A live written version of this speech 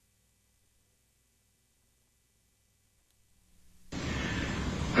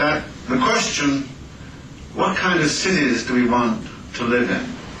that the question, what kind of cities do we want to live in?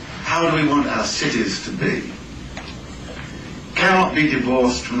 How do we want our cities to be? Cannot be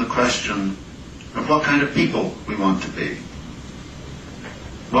divorced from the question of what kind of people we want to be.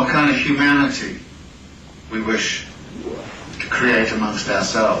 What kind of humanity we wish to create amongst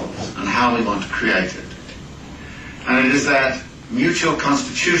ourselves and how we want to create it. And it is that mutual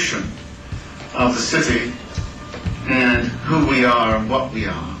constitution of the city and who we are and what we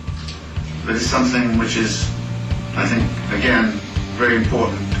are that is something which is, I think, again, very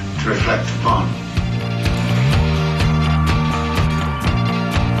important to reflect upon.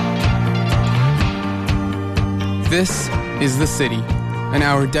 This is The City, an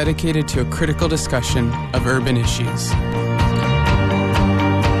hour dedicated to a critical discussion of urban issues.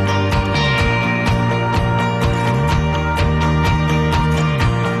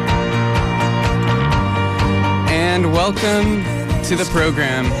 And welcome to the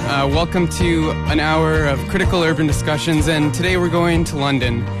program. Welcome to an hour of critical urban discussions, and today we're going to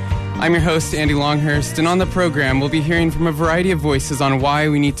London. I'm your host, Andy Longhurst, and on the program we'll be hearing from a variety of voices on why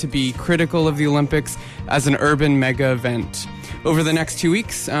we need to be critical of the Olympics as an urban mega event. Over the next 2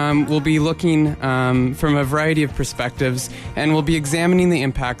 weeks, we'll be looking from a variety of perspectives, and we'll be examining the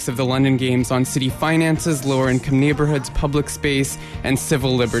impacts of the London Games on city finances, lower-income neighborhoods, public space, and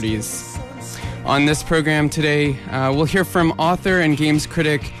civil liberties. On this program today, we'll hear from author and games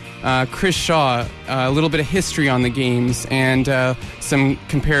critic Chris Shaw, a little bit of history on the Games and some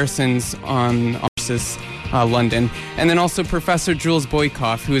comparisons on versus London. And then also Professor Jules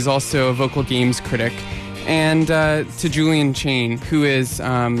Boykoff, who is also a vocal games critic. And to Julian Cheyne, who is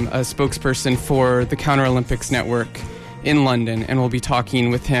a spokesperson for the Counter Olympics Network in London. And we'll be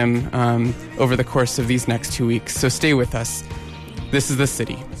talking with him over the course of these next 2 weeks. So stay with us. This is The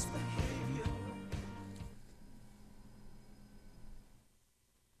City.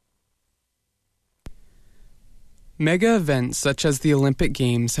 Mega events such as the Olympic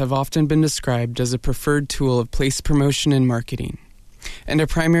Games have often been described as a preferred tool of place promotion and marketing, and a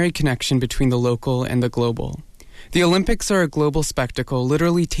primary connection between the local and the global. The Olympics are a global spectacle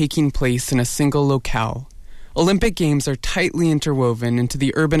literally taking place in a single locale. Olympic Games are tightly interwoven into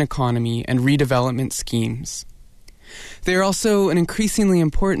the urban economy and redevelopment schemes. They are also an increasingly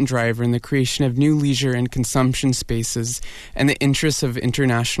important driver in the creation of new leisure and consumption spaces and the interests of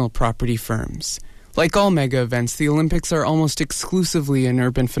international property firms. Like all mega events, the Olympics are almost exclusively an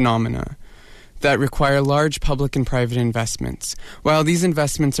urban phenomena that require large public and private investments. While these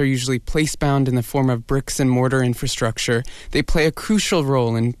investments are usually place-bound in the form of bricks and mortar infrastructure, they play a crucial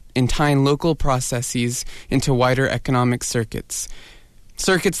role in tying local processes into wider economic circuits.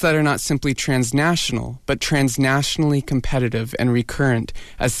 Circuits that are not simply transnational, but transnationally competitive and recurrent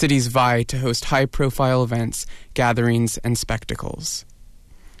as cities vie to host high-profile events, gatherings, and spectacles.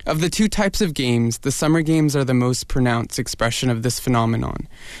 Of the two types of games, the Summer Games are the most pronounced expression of this phenomenon.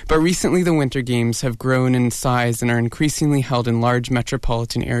 But recently the Winter Games have grown in size and are increasingly held in large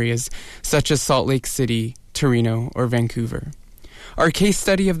metropolitan areas such as Salt Lake City, Torino, or Vancouver. Our case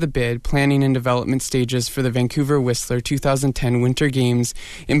study of the bid, planning and development stages for the Vancouver Whistler 2010 Winter Games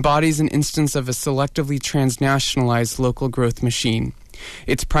embodies an instance of a selectively transnationalized local growth machine.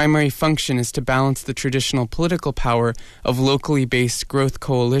 Its primary function is to balance the traditional political power of locally based growth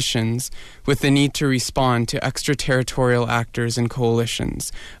coalitions with the need to respond to extraterritorial actors and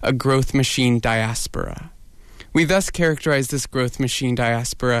coalitions, a growth machine diaspora. We thus characterize this growth machine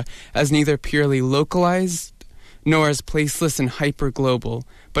diaspora as neither purely localized nor as placeless and hyper-global,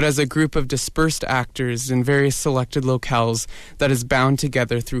 but as a group of dispersed actors in various selected locales that is bound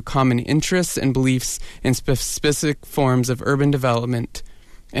together through common interests and beliefs in specific forms of urban development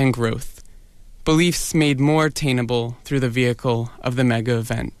and growth. Beliefs made more attainable through the vehicle of the mega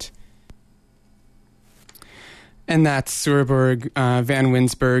event. And that's Surberg, Van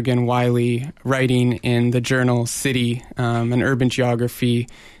Winsberg, and Wiley writing in the journal City, an urban geography,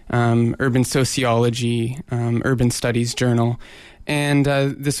 urban sociology, urban studies journal. And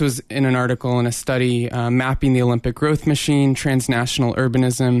this was in an article in a study mapping the Olympic growth machine, transnational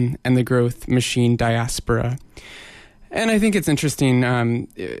urbanism, and the growth machine diaspora. And I think it's interesting,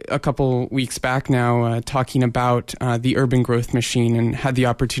 a couple weeks back now, talking about the urban growth machine, and had the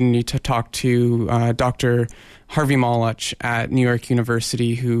opportunity to talk to Dr. Harvey Malach at New York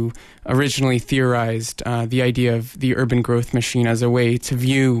University, who originally theorized the idea of the urban growth machine as a way to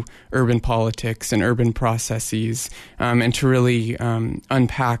view urban politics and urban processes, and to really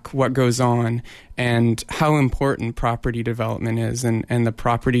unpack what goes on and how important property development is, and the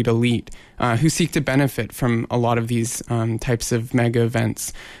property elite who seek to benefit from a lot of these types of mega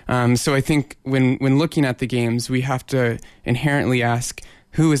events. So I think when looking at the games, we have to inherently ask,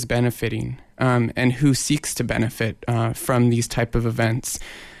 who is benefiting and who seeks to benefit from these type of events.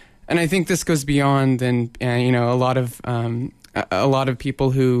 And I think this goes beyond than a lot of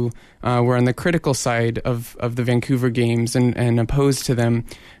people who were on the critical side of the Vancouver Games and opposed to them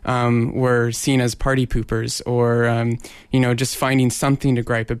were seen as party poopers or just finding something to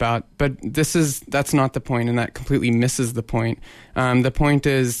gripe about. But that's not the point, and that completely misses the point. The point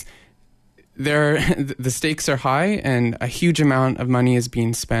is the stakes are high, and a huge amount of money is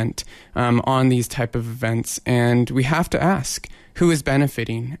being spent on these type of events, and we have to ask who is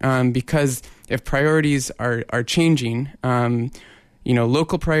benefiting, because if priorities are changing,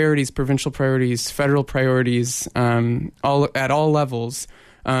 local priorities, provincial priorities, federal priorities, at all levels,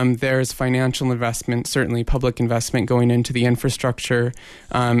 there's financial investment, certainly public investment going into the infrastructure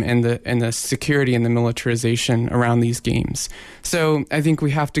and the security and the militarization around these games. So I think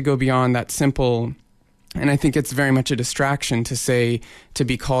we have to go beyond that simple. And I think it's very much a distraction to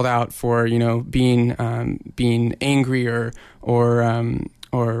be called out for being angry or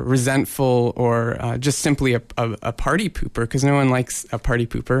resentful or just simply a party pooper, because no one likes a party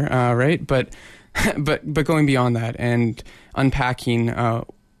pooper, right? But going beyond that and unpacking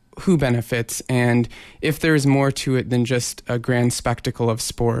who benefits and if there's more to it than just a grand spectacle of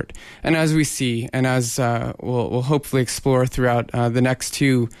sport. And as we see, and as we'll hopefully explore throughout the next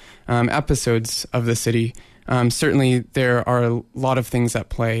two episodes of The City, certainly there are a lot of things at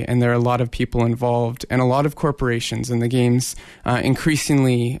play, and there are a lot of people involved and a lot of corporations, and the games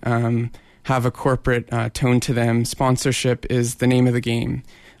increasingly have a corporate tone to them. Sponsorship is the name of the game,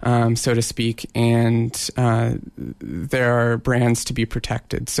 so to speak, and there are brands to be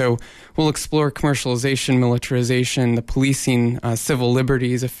protected. So we'll explore commercialization, militarization, the policing, civil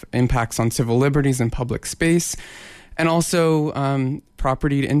liberties, impacts on civil liberties and public space, and also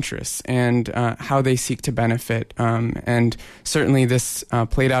property interests and how they seek to benefit. And certainly this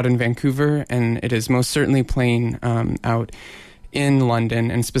played out in Vancouver, and it is most certainly playing out in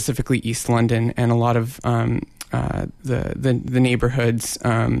London, and specifically East London, and a lot of the neighborhoods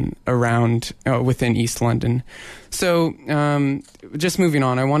around within East London. So just moving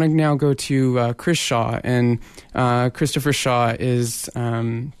on, I want to now go to Chris Shaw, and Christopher Shaw is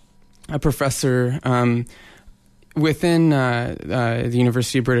a professor within the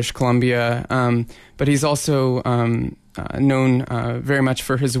University of British Columbia, but he's also known very much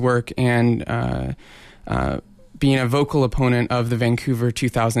for his work and being a vocal opponent of the Vancouver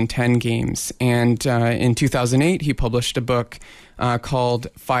 2010 Games. And in 2008, he published a book called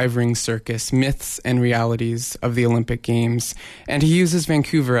Five-Ring Circus, Myths and Realities of the Olympic Games. And he uses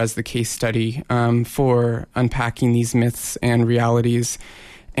Vancouver as the case study for unpacking these myths and realities.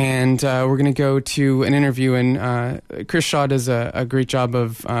 And we're going to go to an interview, and Chris Shaw does a great job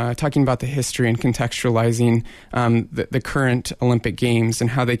of talking about the history and contextualizing the current Olympic Games and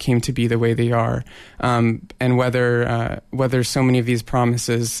how they came to be the way they are, and whether so many of these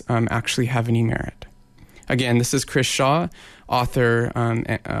promises actually have any merit. Again, this is Chris Shaw, author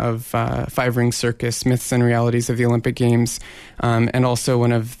of Five-Ring Circus, Myths and Realities of the Olympic Games, and also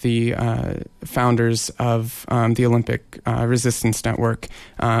one of the founders of the Olympic Resistance Network,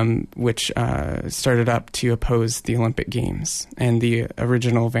 which started up to oppose the Olympic Games and the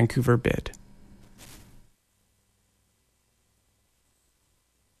original Vancouver bid.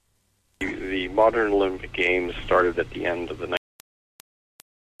 The modern Olympic Games started at the end of the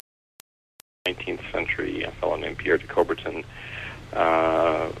 19th century. A fellow named Pierre de Coubertin,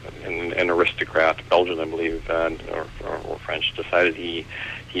 an aristocrat, Belgian, I believe, or French, decided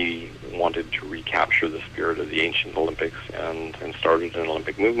he wanted to recapture the spirit of the ancient Olympics and started an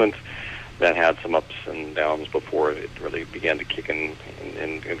Olympic movement that had some ups and downs before it really began to kick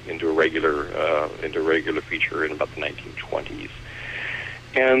into a regular feature in about the 1920s.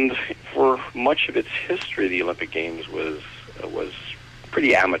 And for much of its history, the Olympic Games was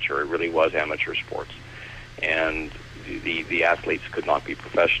pretty amateur. It really was amateur sports, and the athletes could not be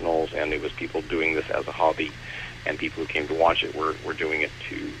professionals, and it was people doing this as a hobby, and people who came to watch it were doing it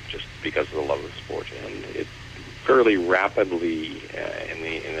just because of the love of the sport. And it fairly rapidly in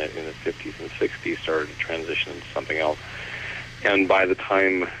the 50s and 60s started to transition into something else. And by the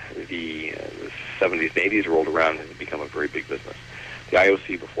time the 70s and 80s rolled around, it had become a very big business. The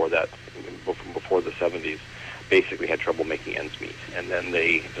IOC before the 70s, basically had trouble making ends meet. And then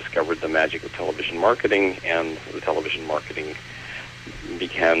they discovered the magic of television marketing, and the television marketing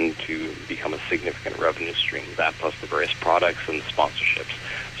began to become a significant revenue stream, that plus the various products and the sponsorships.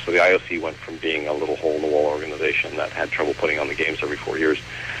 So the IOC went from being a little hole-in-the-wall organization that had trouble putting on the games every 4 years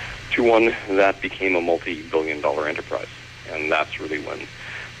to one that became a multi-billion-dollar enterprise. And that's really when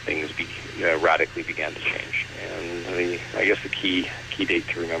things radically began to change. And I guess the key date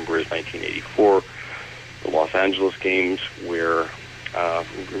to remember is 1984, the Los Angeles Games, where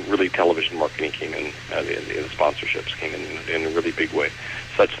really television marketing came in, the sponsorships came in a really big way,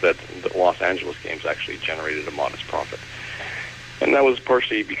 such that the Los Angeles Games actually generated a modest profit. And that was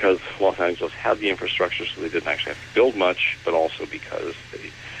partially because Los Angeles had the infrastructure, so they didn't actually have to build much, but also because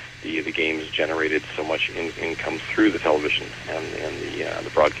the games generated so much income through the television and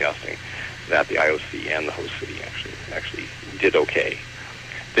the broadcasting that the IOC and the host city actually did okay.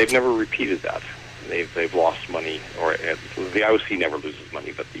 They've never repeated that. They've lost money, or the IOC never loses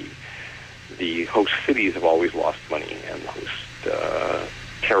money, but the host cities have always lost money, and the host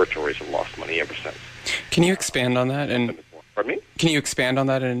territories have lost money ever since. Can you expand on that? Pardon me? Can you expand on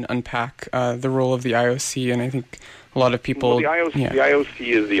that and unpack the role of the IOC? And I think a lot of people... Well, the IOC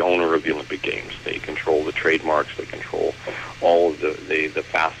is the owner of the Olympic Games. They control the trademarks. They control all of the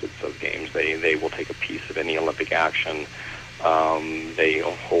facets of games. They will take a piece of any Olympic action. They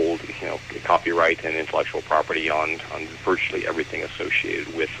hold, copyright and intellectual property on virtually everything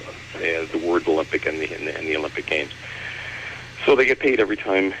associated with the word Olympic and the Olympic Games. So they get paid every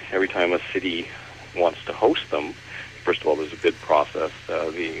time a city wants to host them. First of all, there's a bid process.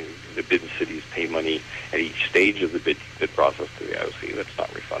 The bid cities pay money at each stage of the bid process to the IOC. That's not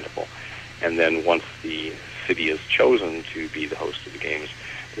refundable. And then once the city is chosen to be the host of the games,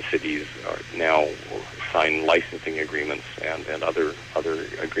 the cities are now sign licensing agreements and other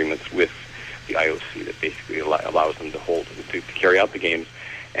agreements with the IOC that basically allows them to carry out the games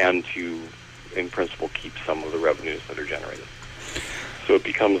and to, in principle, keep some of the revenues that are generated. So it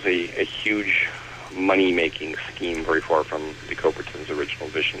becomes a huge money-making scheme, very far from the Cobertons' original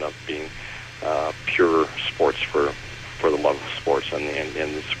vision of being pure sports for the love of sports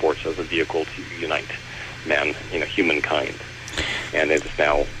and sports as a vehicle to unite humankind. And it is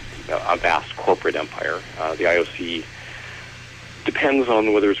now a vast corporate empire. The IOC depends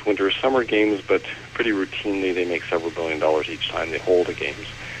on whether it's winter or summer games, but pretty routinely they make several $1 billion each time they hold the games,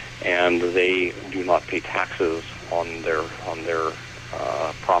 and they do not pay taxes on their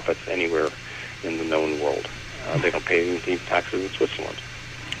profits anywhere in the known world. They don't pay any taxes in Switzerland.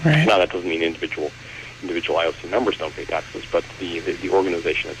 Right. Now, that doesn't mean individual IOC members don't pay taxes, but the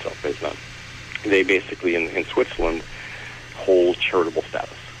organization itself pays none. They basically, in Switzerland, hold charitable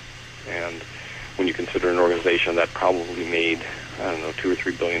status. And when you consider an organization that probably made, $2 or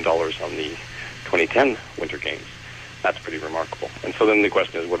 $3 billion on the 2010 Winter Games, that's pretty remarkable. And so then the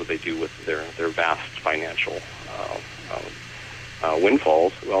question is, what do they do with their vast financial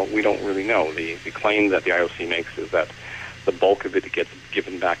windfalls? Well, we don't really know. The claim that the IOC makes is that the bulk of it gets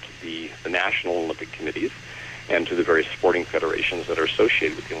given back to the national Olympic committees and to the various sporting federations that are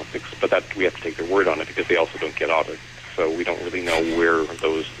associated with the Olympics, but that we have to take their word on it because they also don't get audited. So we don't really know where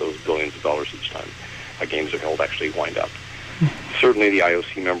those billions of dollars each time games are held actually wind up. Certainly the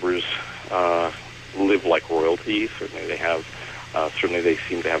IOC members live like royalty. Certainly they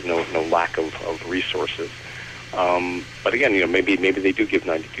seem to have no lack of resources. But again, maybe they do give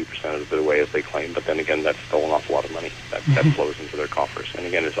 92% of it away as they claim, but then again, that's still an awful lot of money that flows into their coffers. And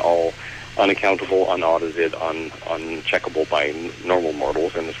again, it's all unaccountable, unaudited, uncheckable by normal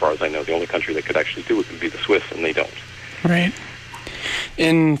mortals. And as far as I know, the only country that could actually do it would be the Swiss, and they don't. Right.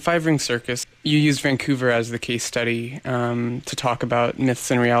 In Five Ring Circus, you used Vancouver as the case study to talk about myths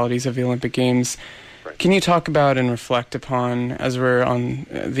and realities of the Olympic Games. Right. Can you talk about and reflect upon, as we're on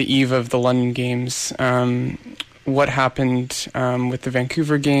the eve of the London Games, what happened with the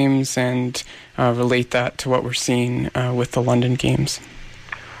Vancouver Games and relate that to what we're seeing with the London Games?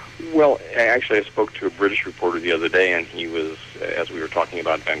 Well, I spoke to a British reporter the other day, and he was, as we were talking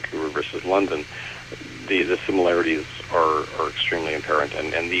about Vancouver versus London, the similarities are extremely apparent,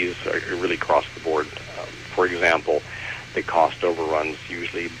 and these are really across the board. For example, the cost overruns.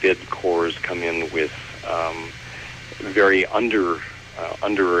 Usually bid cores come in with very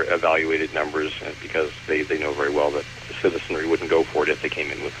under-evaluated numbers because they know very well that the citizenry wouldn't go for it if they came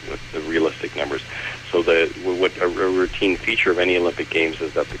in with the realistic numbers. So what a routine feature of any Olympic Games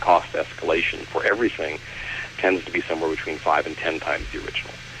is that the cost escalation for everything tends to be somewhere between 5 and 10 times the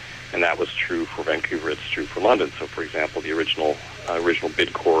original. And that was true for Vancouver. It's true for London. So, for example, the original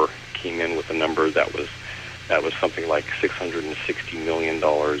bid core came in with a number that was something like $660 million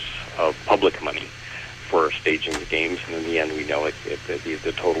of public money for staging the games, and in the end, we know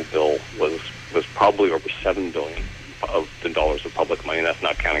the total bill was probably over $7 billion of public money. And that's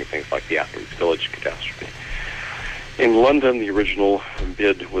not counting things like the Athletes' Village catastrophe. In London, the original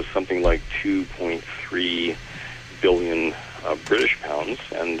bid was something like 2.3 billion British pounds,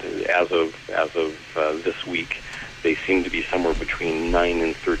 and as of this week, they seem to be somewhere between 9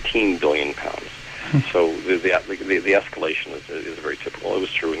 and 13 billion pounds. So the escalation is very typical. It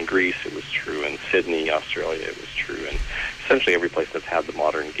was true in Greece. It was true in Sydney, Australia. It was true in essentially every place that's had the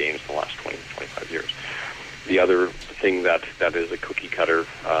modern games in the last 20, 25 years. The other thing that is a cookie cutter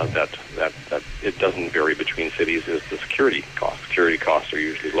that it doesn't vary between cities is the security costs. Security costs are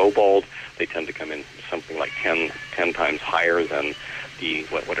usually lowballed. They tend to come in something like 10 times higher than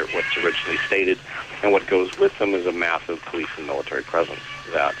what's originally stated. And what goes with them is a massive police and military presence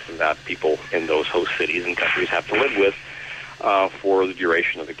that people in those host cities and countries have to live with for the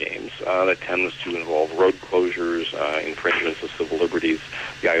duration of the games. That tends to involve road closures, infringements of civil liberties.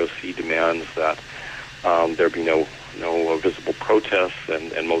 The IOC demands that there be no visible protests,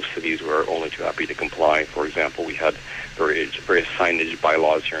 and most cities were only too happy to comply. For example, we had various signage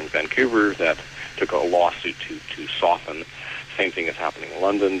bylaws here in Vancouver that took a lawsuit to soften. Same thing is happening in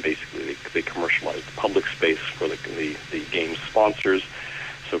London. Basically, they commercialize the public space for the game sponsors.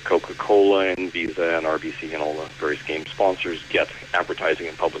 So Coca-Cola and Visa and RBC and all the various game sponsors get advertising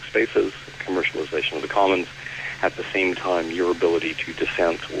in public spaces, commercialization of the commons. At the same time, your ability to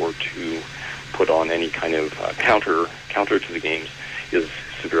dissent or to put on any kind of counter to the games is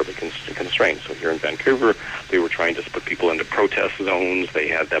severely constrained. So here in Vancouver, they were trying to put people into protest zones. They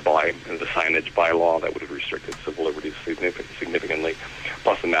had the signage bylaw that would have restricted civil liberties significantly,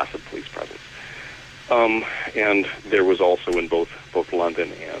 plus a massive police presence. And there was also in both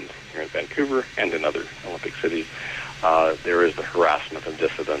London and here in Vancouver and in other Olympic cities, there is the harassment of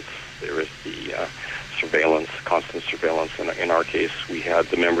dissidents. There is the surveillance, constant surveillance. In our case, we had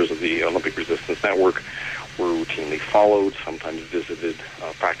the members of the Olympic Resistance Network were routinely followed, sometimes visited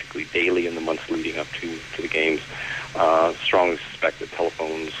practically daily in the months leading up to the games. Strongly suspect that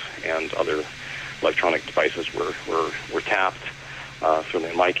telephones and other electronic devices were tapped. Certainly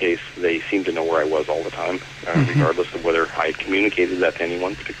in my case, they seemed to know where I was all the time, regardless of whether I communicated that to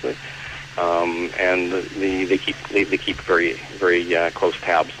anyone particularly. And they keep very close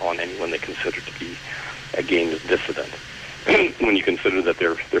tabs on anyone they consider to be a games dissident. When you consider that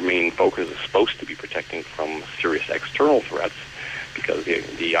their main focus is supposed to be protecting from serious external threats, because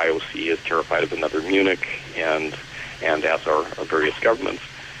the IOC is terrified of another Munich, and as are various governments,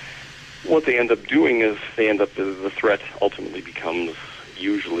 what they end up doing is the threat ultimately becomes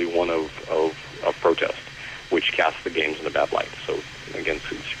usually one of protest, which casts the games in a bad light. So again,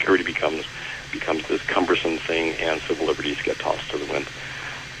 security becomes this cumbersome thing, and civil liberties get tossed to the wind.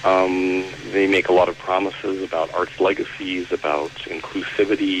 They make a lot of promises about arts legacies, about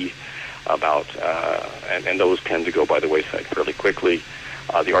inclusivity, and those tend to go by the wayside fairly quickly.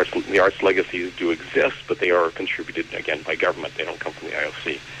 The arts legacies do exist, but they are contributed again by government. They don't come from the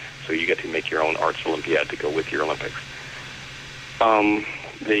IOC, so you get to make your own arts Olympiad to go with your Olympics.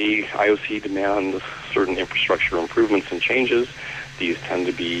 The IOC demands certain infrastructure improvements and changes. These tend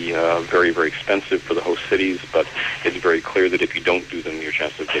to be very, very expensive for the host cities, but it's very clear that if you don't do them, your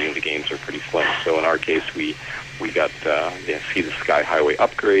chances of getting the games are pretty slim. So in our case, we got the Sea to Sky Highway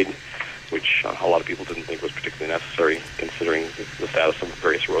upgrade, which a lot of people didn't think was particularly necessary, considering the status of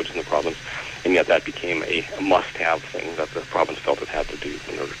various roads in the province, and yet that became a must-have thing that the province felt it had to do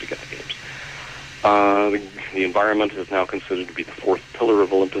in order to get the games. The environment is now considered to be the fourth pillar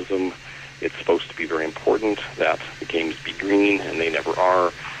of Olympism. It's supposed to be very important that the games be green, and they never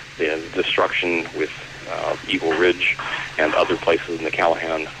are. The destruction with Eagle Ridge and other places in the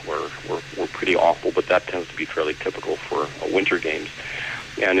Callahan were pretty awful, but that tends to be fairly typical for winter games.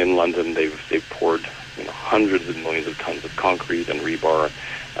 And in London, they've poured hundreds of millions of tons of concrete and rebar,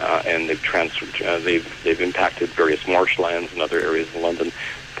 and they've impacted various marshlands and other areas in London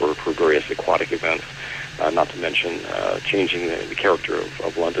for various aquatic events. Not to mention changing the character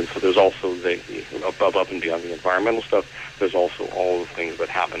of London. So there's also above and beyond the environmental stuff, there's also all the things that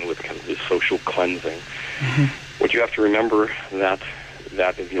happen with kind of the social cleansing. Mm-hmm. What you have to remember that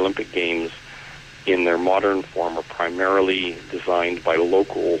the Olympic Games in their modern form are primarily designed by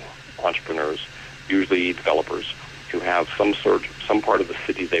local entrepreneurs, usually developers, who have some part of the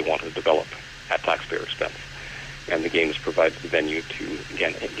city they want to develop at taxpayer expense. And the games provide the venue to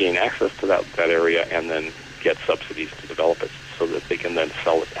gain access to that area and then get subsidies to develop it so that they can then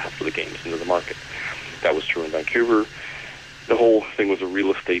sell it after the games into the market. That was true in Vancouver. The whole thing was a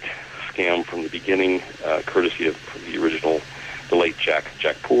real estate scam from the beginning, courtesy of the late Jack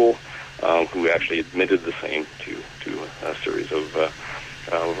Poole, who actually admitted the same to a series of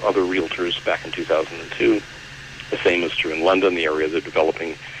other realtors back in 2002. The same is true in London. The area they're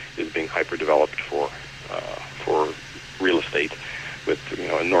developing is being hyper-developed for real estate, with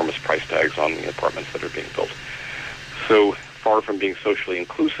enormous price tags on the apartments that are being built. So far from being socially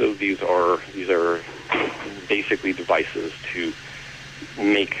inclusive, these are basically devices to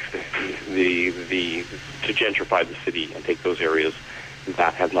make to gentrify the city and take those areas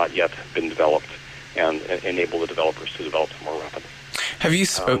that have not yet been developed and enable the developers to develop them more rapidly. Have you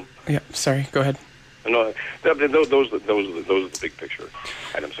yeah, sorry, go ahead. No, those are the big picture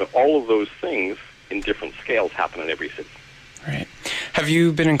items. So all of those things in different scales happen in every city. Right. Have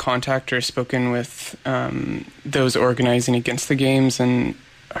you been in contact or spoken with those organizing against the games and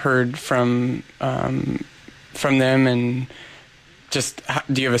heard from them, and just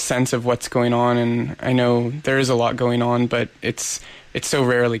do you have a sense of what's going on? And I know there is a lot going on, but it's so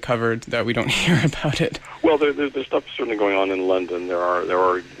rarely covered that we don't hear about it. Well, there's stuff certainly going on in London. There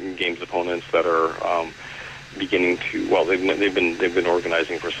are games opponents that are beginning to. Well, they've been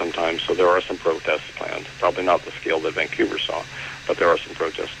organizing for some time, so there are some protests planned. Probably not the scale that Vancouver saw, but there are some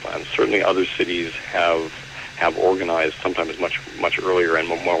protests planned. Certainly, other cities have organized sometimes much earlier and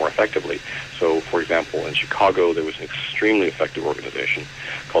more effectively. So, for example, in Chicago, there was an extremely effective organization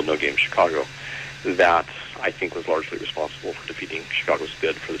called No Game Chicago that I think was largely responsible for defeating Chicago's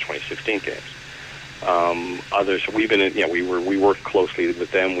bid for the 2016 games. Others, we worked closely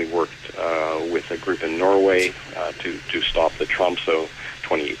with them. We worked with a group in Norway to stop the Tromsø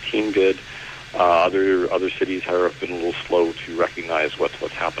 2018 bid. Other cities have been a little slow to recognize what's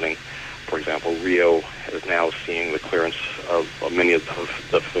happening. For example, Rio is now seeing the clearance of many of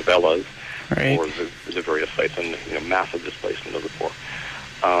the favelas, right, or the various sites, and massive displacement of the poor.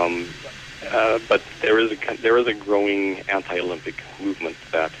 But there is a growing anti-Olympic movement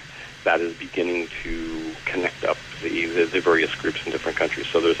that is beginning to connect up the various groups in different countries.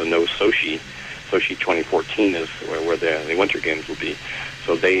 So there's a No Sochi 2014 is where the Winter Games will be.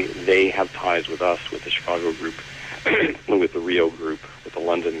 So they have ties with us, with the Chicago group, with the Rio group, with the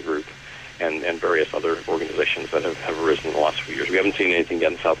London group, and various other organizations that have arisen in the last few years. We haven't seen anything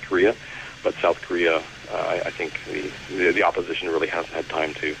yet in South Korea, but South Korea, I think the opposition really hasn't had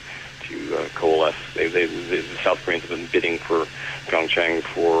time to coalesce. The South Koreans have been bidding for Pyeongchang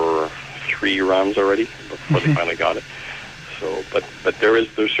for 3 rounds already before they finally got it. So, but there's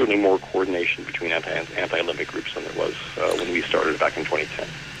certainly more coordination between anti-Olympic groups than there was when we started back in 2010.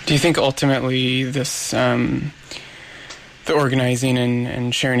 Do you think ultimately this the organizing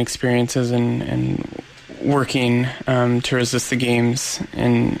and sharing experiences and working to resist the games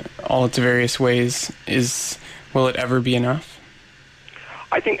in all its various ways will it ever be enough?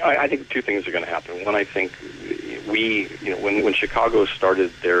 I think 2 things are going to happen. One, I think when Chicago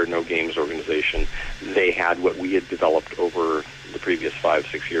started their No Games organization, they had what we had developed over the previous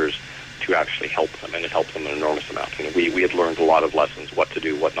 5-6 years to actually help them, and it helped them an enormous amount. We had learned a lot of lessons, what to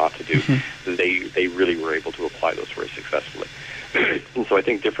do, what not to do. Mm-hmm. They really were able to apply those very successfully. And so I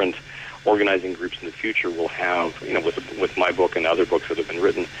think different organizing groups in the future will have, with my book and other books that have been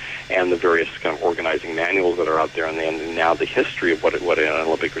written, and the various kind of organizing manuals that are out there, and now the history of what an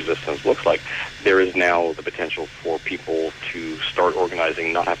Olympic resistance looks like, there is now the potential for people to start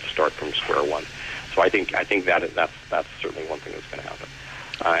organizing, not have to start from square one. So I think that's certainly one thing that's going to happen,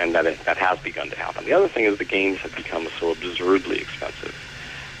 and that has begun to happen. The other thing is the games have become so absurdly expensive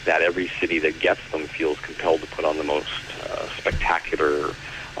that every city that gets them feels compelled to put on the most spectacular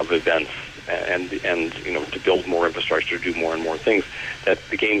of events and to build more infrastructure, to do more and more things, that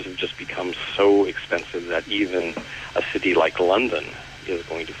the games have just become so expensive that even a city like London is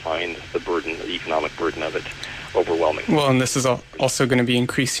going to find the economic burden of it overwhelming. Well, and this is also going to be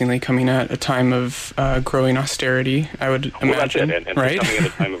increasingly coming at a time of growing austerity, I would imagine. Well, that's it, and right? Coming at a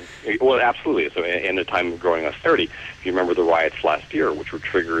time of, well, absolutely. So, in a time of growing austerity, if you remember the riots last year, which were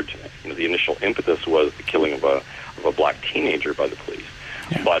triggered, the initial impetus was the killing of a black teenager by the police.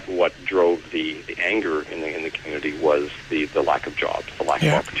 Yeah. But what drove the anger in the community was the lack of jobs, the lack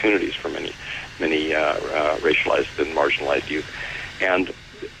of opportunities for many racialized and marginalized youth, and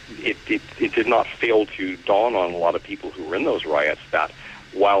it did not fail to dawn on a lot of people who were in those riots that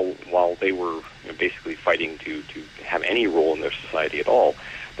while they were basically fighting to have any role in their society at all,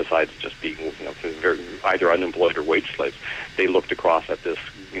 besides just being either unemployed or wage slaves, they looked across at this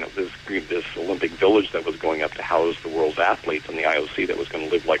Olympic village that was going up to house the world's athletes and the IOC that was going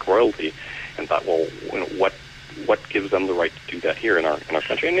to live like royalty, and thought, well, what gives them the right to do that here in our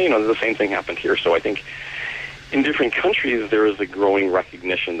country? And the same thing happened here. So I think in different countries there is a growing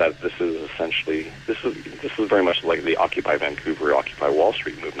recognition that this is very much like the Occupy Vancouver, Occupy Wall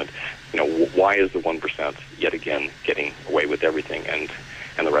Street movement. Why is the 1% yet again getting away with everything, and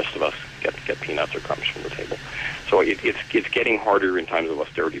the rest of us get peanuts or crumbs from the table? So it's getting harder in times of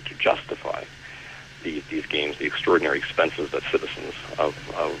austerity to justify these games, the extraordinary expenses that citizens of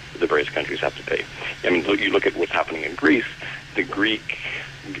the various countries have to pay. I mean, you look at what's happening in Greece. The Greek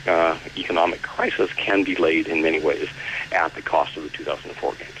economic crisis can be laid in many ways at the cost of the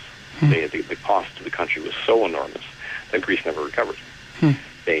 2004 games. The cost to the country was so enormous that Greece never recovered.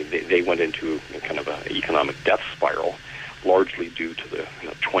 They went into kind of an economic death spiral, largely due to the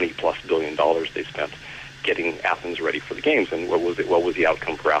 $20+ billion they spent getting Athens ready for the games. And what was the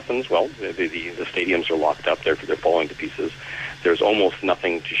outcome for Athens? Well, the stadiums are locked up. They're falling to pieces. There's almost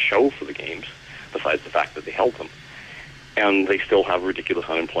nothing to show for the games besides the fact that they held them. And they still have ridiculous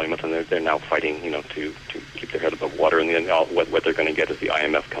unemployment, and they're now fighting, to keep their head above water. And then what they're going to get is the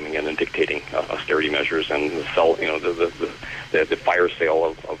IMF coming in and dictating austerity measures and the fire sale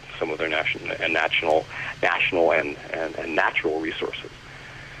of some of their national and natural resources.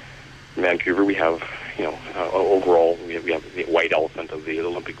 In Vancouver, we have, overall, we have the white elephant of the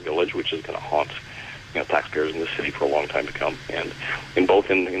Olympic Village, which is going to haunt taxpayers in the city for a long time to come. And in both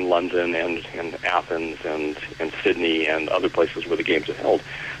in London and in Athens and Sydney and other places where the games are held,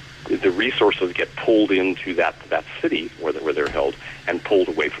 the resources get pulled into that city where they're held and pulled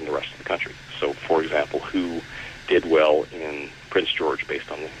away from the rest of the country. So, for example, who did well in Prince George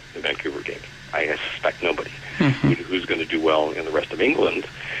based on the Vancouver games? I suspect nobody. Who's going to do well in the rest of England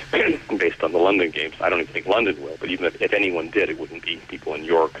based on the London games? I don't even think London will, but even if anyone did, it wouldn't be people in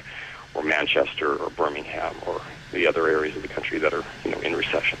York or Manchester or Birmingham or the other areas of the country that are in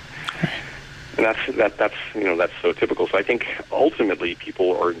recession. And that's so typical. So I think ultimately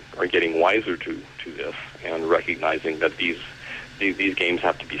people are getting wiser to this and recognizing that these games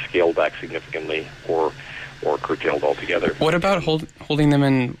have to be scaled back significantly or curtailed altogether. What about holding them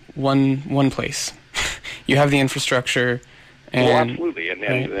in one place? You have the infrastructure. Well, absolutely,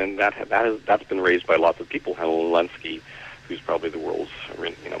 and that's been raised by lots of people. Helen Lenski, who's probably the world's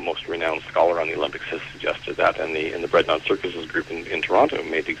most renowned scholar on the Olympics, has suggested that, and the Breadnought Circuses group in Toronto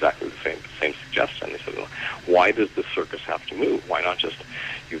made exactly the same suggestion. They said, well, why does the circus have to move? Why not just,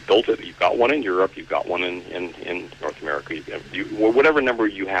 you've built it, you've got one in Europe, you've got one in North America, whatever number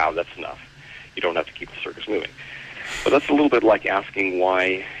you have, that's enough. You don't have to keep the circus moving. But that's a little bit like asking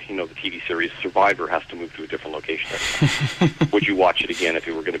why, the TV series Survivor has to move to a different location. Would you watch it again if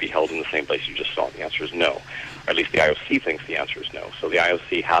it were going to be held in the same place you just saw? The answer is no. Or at least the IOC thinks the answer is no. So the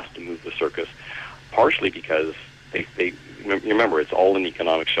IOC has to move the circus, partially because they remember, it's all an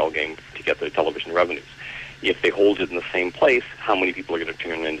economic shell game to get the television revenues. If they hold it in the same place, how many people are going to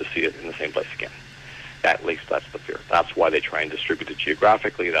tune in to see it in the same place again? At least that's the fear. That's why they try and distribute it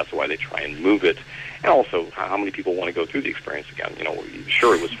geographically. That's why they try and move it. And also, how many people want to go through the experience again?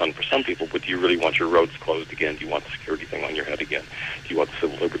 Sure, it was fun for some people, but do you really want your roads closed again? Do you want the security thing on your head again? Do you want the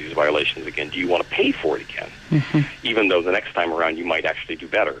civil liberties violations again? Do you want to pay for it again? Even though the next time around you might actually do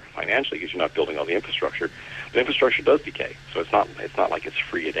better financially because you're not building all the infrastructure. But infrastructure does decay, so it's not like it's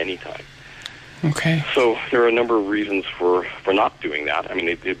free at any time. Okay. So there are a number of reasons for not doing that. I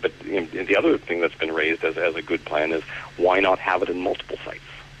mean, but the other thing that's been raised as a good plan is why not have it in multiple sites?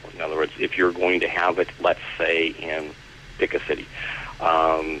 In other words, if you're going to have it, let's say, pick a city,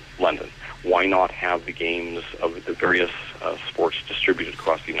 London, why not have the games of the various sports distributed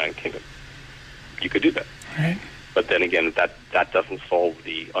across the United Kingdom? You could do that. Right. But then again, that doesn't solve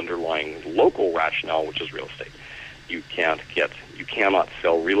the underlying local rationale, which is real estate. You cannot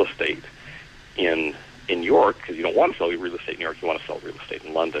sell real estate in York, because you don't want to sell real estate in New York, you want to sell real estate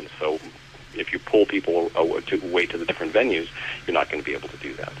in London. So if you pull people away to the different venues, you're not going to be able to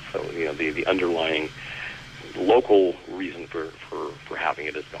do that. So the underlying local reason for having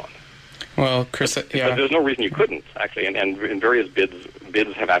it is gone. Well, Chris, but there's no reason you couldn't, actually, and in various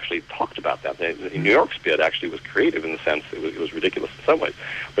bids have actually talked about that. New York's bid actually was creative in the sense it was ridiculous in some ways,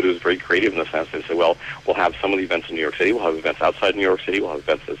 but it was very creative in the sense they said, well, we'll have some of the events in New York City, we'll have events outside New York City, we'll have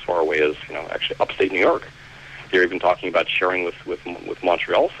events as far away as actually upstate New York. They're even talking about sharing with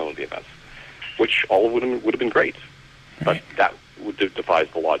Montreal some of the events, which all would have been great, but that defies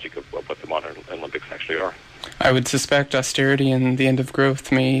the logic of what the modern Olympics actually are. I would suspect austerity and the end of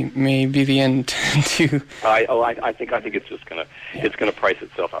growth may be the end to. I think it's just gonna price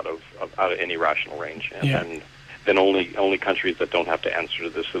itself out of any rational range, and then only countries that don't have to answer to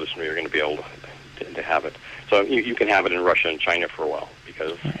the citizenry are going to be able to have it. So you can have it in Russia and China for a while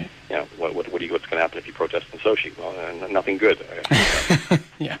because what's going to happen if you protest in Sochi? Well, nothing good.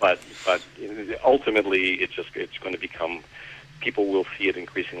 Yeah. But ultimately it's going to become. People will see it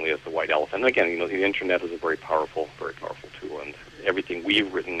increasingly as the white elephant. And again, the internet is a very powerful tool, and everything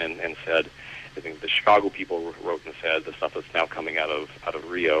we've written and said, I think the Chicago people wrote and said, the stuff that's now coming out of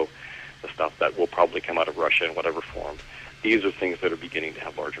Rio, the stuff that will probably come out of Russia in whatever form, these are things that are beginning to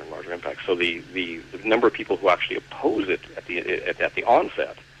have larger and larger impacts. So the number of people who actually oppose it at the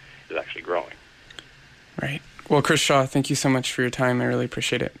onset is actually growing. Right. Well, Chris Shaw, thank you so much for your time. I really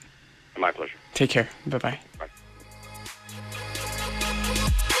appreciate it. My pleasure. Take care. Bye-bye. Bye.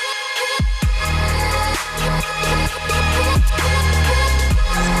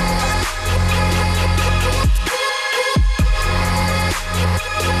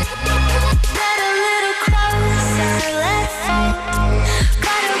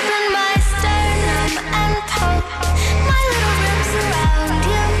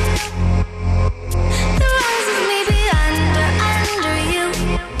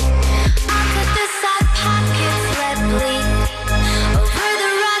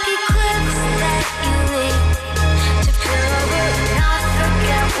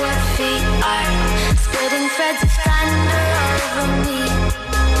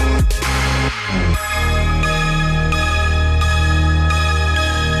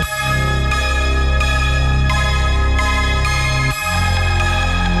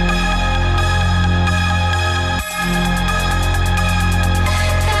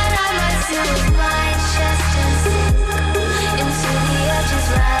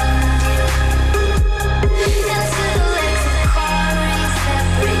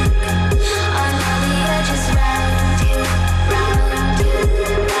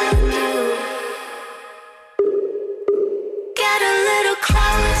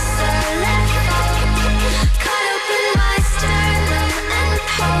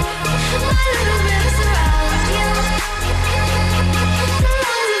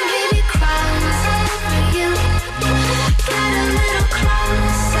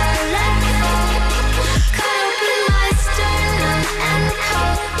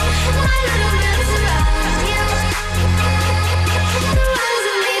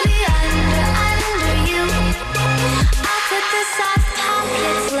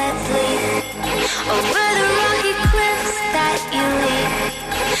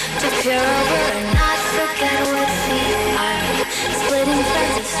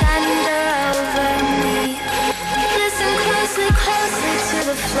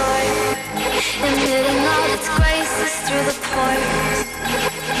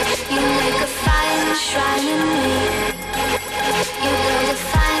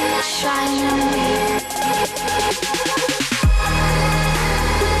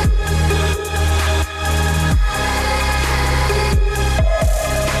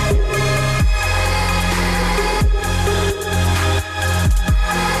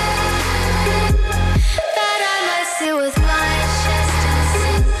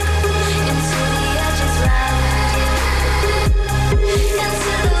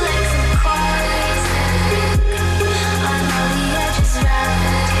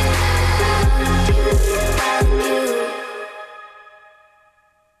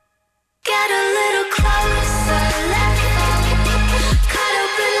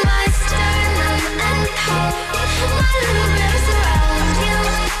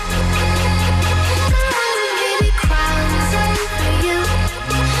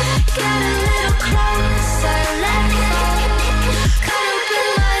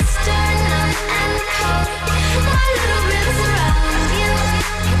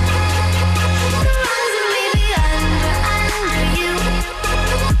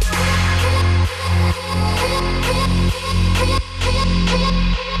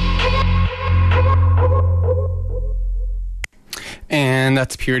 And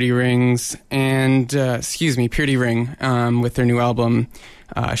that's Purity Rings Purity Ring with their new album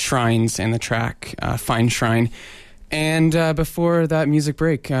Shrines and the track Fine Shrine. And before that music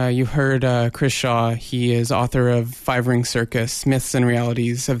break, you heard Chris Shaw. He is author of Five Ring Circus, Myths and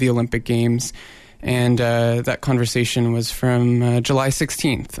Realities of the Olympic Games. And that conversation was from July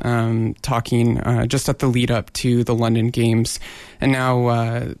 16th, talking just at the lead up to the London Games. And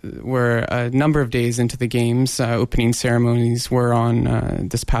now we're a number of days into the Games. Opening ceremonies were on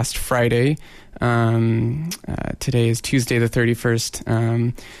this past Friday. Today is Tuesday the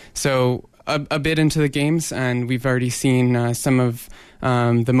 31st. So a bit into the Games, and we've already seen some of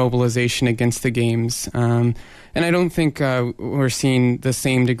the mobilization against the Games. And I don't think we're seeing the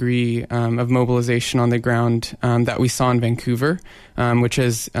same degree of mobilization on the ground that we saw in Vancouver, which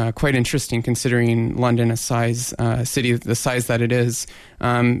is quite interesting considering London, a city the size that it is.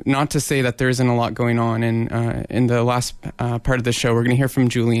 Not to say that there isn't a lot going on. And in the last part of the show, we're going to hear from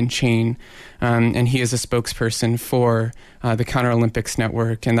Julian, Cheyne, and he is a spokesperson for the Counter Olympics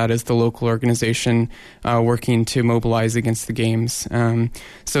Network, and that is the local organization working to mobilize against the Games.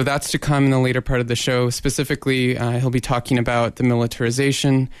 So that's to come in the later part of the show. Specifically, he'll be talking about the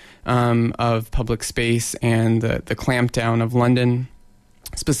militarization of public space and the clampdown of London.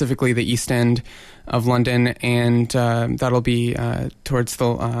 specifically the East End of London, and that'll be towards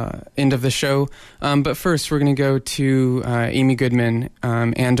the end of the show. But first, we're going to go to Amy Goodman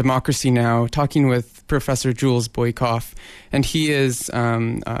and Democracy Now!, talking with Professor Jules Boykoff, and he is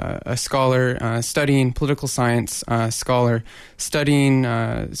a scholar studying political science, scholar studying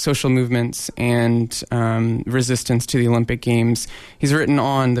social movements and resistance to the Olympic Games. He's written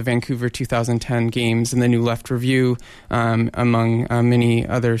on the Vancouver 2010 Games in the New Left Review, among many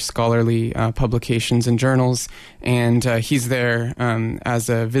other scholarly publications and journals, and he's there as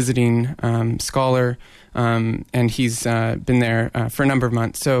a visiting scholar, and he's been there for a number of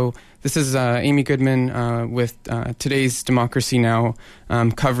months. So this is Amy Goodman with today's Democracy Now!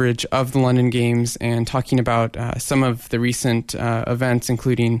 Coverage of the London Games, and talking about some of the recent events,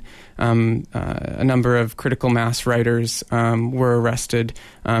 including a number of critical mass writers were arrested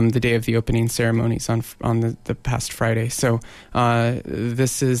the day of the opening ceremonies on the past Friday. So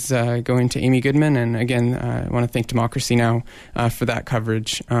this is going to Amy Goodman, and again, I want to thank Democracy Now! For that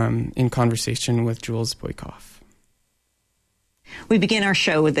coverage in conversation with Jules Boykoff. We begin our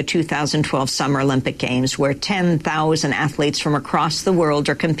show with the 2012 Summer Olympic Games, where 10,000 athletes from across the world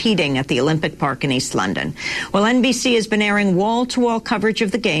are competing at the Olympic Park in East London. While NBC has been airing wall-to-wall coverage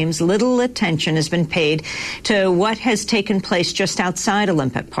of the Games, little attention has been paid to what has taken place just outside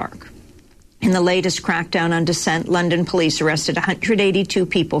Olympic Park. In the latest crackdown on dissent, London police arrested 182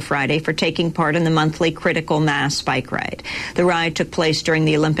 people Friday for taking part in the monthly critical mass bike ride. The ride took place during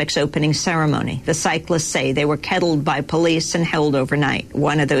the Olympics opening ceremony. The cyclists say they were kettled by police and held overnight.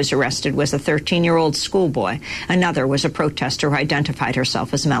 One of those arrested was a 13-year-old schoolboy. Another was a protester who identified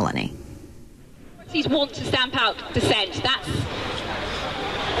herself as Melanie. Police want to stamp out dissent.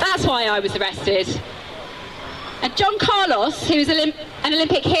 That's why I was arrested. And John Carlos, who's an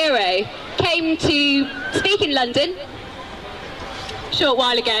Olympic hero, came to speak in London a short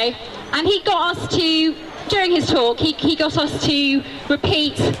while ago, and he got us to, during his talk, he got us to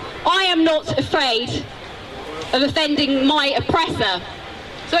repeat, "I am not afraid of offending my oppressor."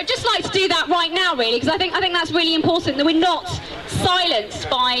 So I'd just like to do that right now, really, because I think that's really important, that we're not silenced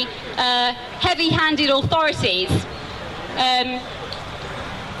by heavy-handed authorities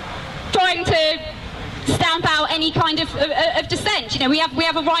trying to stamp out any kind of dissent. You know, we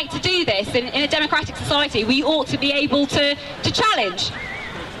have a right to do this in a democratic society. We ought to be able to challenge.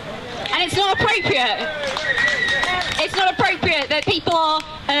 And it's not appropriate. It's not appropriate that people are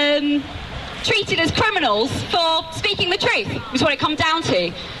treated as criminals for speaking the truth, is what it comes down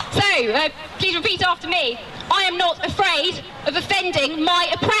to. So, please repeat after me. I am not afraid of offending my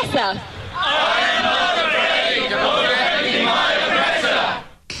oppressor. I am not afraid of offending my oppressor.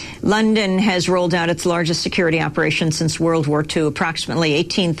 London has rolled out its largest security operation since World War II. Approximately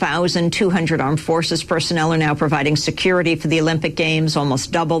 18,200 armed forces personnel are now providing security for the Olympic Games,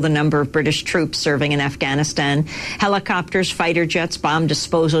 almost double the number of British troops serving in Afghanistan. Helicopters, fighter jets, bomb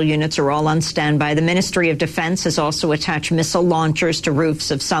disposal units are all on standby. The Ministry of Defence has also attached missile launchers to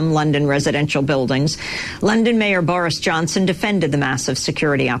roofs of some London residential buildings. London Mayor Boris Johnson defended the massive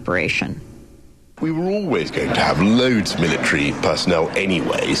security operation. We were always going to have loads of military personnel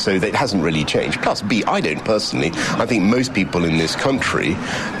anyway, so that hasn't really changed. Plus, I don't personally. I think most people in this country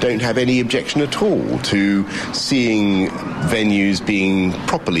don't have any objection at all to seeing venues being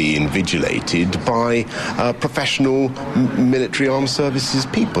properly invigilated by professional military armed services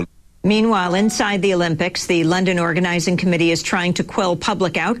people. Meanwhile, inside the Olympics, the London Organizing Committee is trying to quell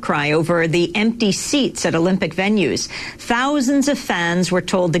public outcry over the empty seats at Olympic venues. Thousands of fans were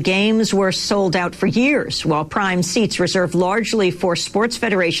told the Games were sold out for years, while prime seats reserved largely for sports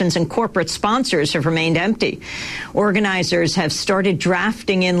federations and corporate sponsors have remained empty. Organizers have started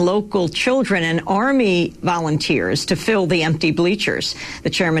drafting in local children and army volunteers to fill the empty bleachers.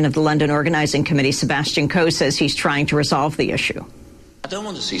 The chairman of the London Organizing Committee, Sebastian Coe, says he's trying to resolve the issue. I don't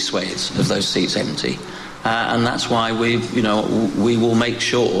want to see swathes of those seats empty, and that's why we will make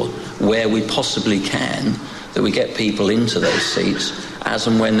sure where we possibly can that we get people into those seats as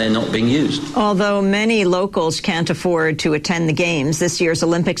and when they're not being used. Although many locals can't afford to attend the Games, this year's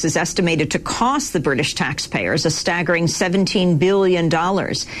Olympics is estimated to cost the British taxpayers a staggering $17 billion.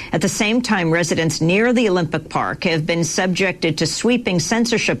 At the same time, residents near the Olympic Park have been subjected to sweeping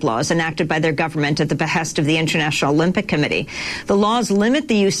censorship laws enacted by their government at the behest of the International Olympic Committee. The laws limit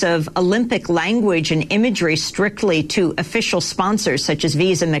the use of Olympic language and imagery strictly to official sponsors such as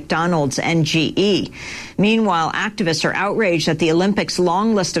Visa, McDonald's, and GE. Meanwhile, activists are outraged that the Olympics Olympics'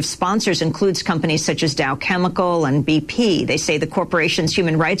 long list of sponsors includes companies such as Dow Chemical and BP. They say the corporation's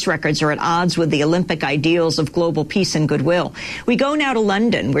human rights records are at odds with the Olympic ideals of global peace and goodwill. We go now to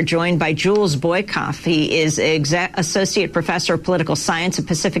London. We're joined by Jules Boykoff. He is Associate Professor of Political Science at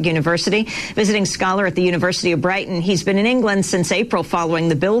Pacific University, visiting scholar at the University of Brighton. He's been in England since April following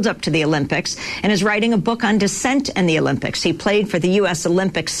the build-up to the Olympics and is writing a book on dissent in the Olympics. He played for the U.S.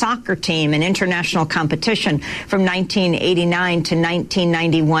 Olympic soccer team in international competition from 1989 to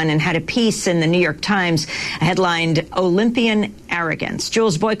 1991 and had a piece in the New York Times headlined Olympian Arrogance.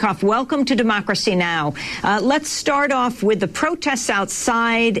 Jules Boykoff, welcome to Democracy Now! Let's start off with the protests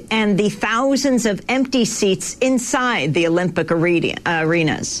outside and the thousands of empty seats inside the Olympic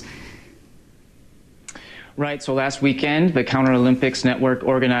arenas. Right. So last weekend, the Counter Olympics Network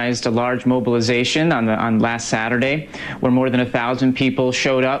organized a large mobilization on last Saturday, where more than 1,000 people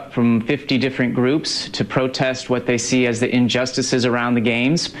showed up from 50 different groups to protest what they see as the injustices around the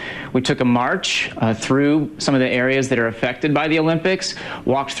Games. We took a march through some of the areas that are affected by the Olympics,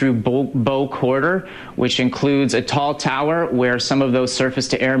 walked through Bow Quarter, which includes a tall tower where some of those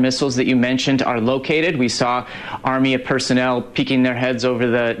surface-to-air missiles that you mentioned are located. We saw Army personnel peeking their heads over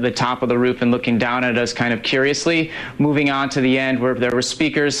the top of the roof and looking down at us kind of curiously. Moving on to the end where there were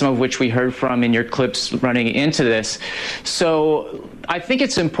speakers, some of which we heard from in your clips running into this. So I think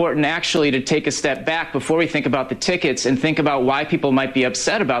it's important actually to take a step back before we think about the tickets and think about why people might be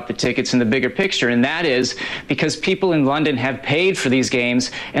upset about the tickets in the bigger picture. And that is because people in London have paid for these games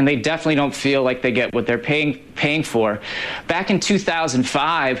and they definitely don't feel like they get what they're paying for. Back in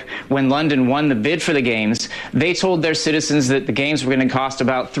 2005, when London won the bid for the games, they told their citizens that the games were going to cost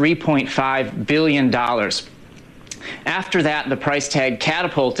about $3.5 billion. After that, the price tag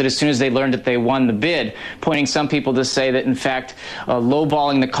catapulted as soon as they learned that they won the bid, pointing some people to say that, in fact,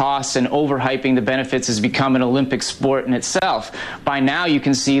 lowballing the costs and overhyping the benefits has become an Olympic sport in itself. By now, you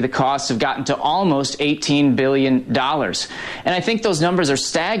can see the costs have gotten to almost $18 billion. And I think those numbers are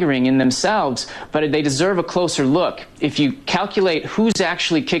staggering in themselves, but they deserve a closer look. If you calculate who's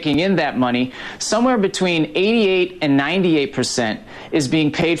actually kicking in that money, somewhere between 88 and 98% is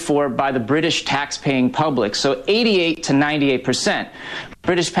being paid for by the British tax-paying public. So 88 to 98%.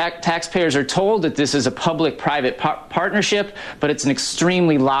 British taxpayers are told that this is a public-private partnership, but it's an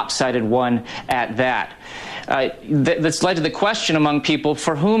extremely lopsided one at that. That's led to the question among people,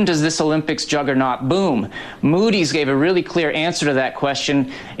 for whom does this Olympics juggernaut boom? Moody's gave a really clear answer to that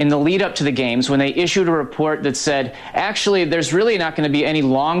question in the lead up to the Games when they issued a report that said, actually, there's really not going to be any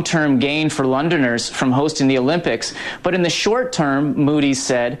long-term gain for Londoners from hosting the Olympics. But in the short term, Moody's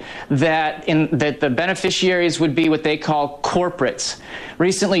said that the beneficiaries would be what they call corporates.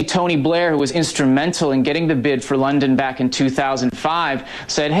 Recently, Tony Blair, who was instrumental in getting the bid for London back in 2005,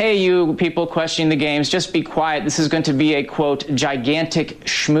 said, hey, you people questioning the Games, just be quiet. This is going to be a, quote, gigantic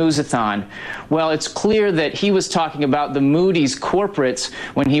schmoozathon. Well, it's clear that he was talking about the Moody's corporates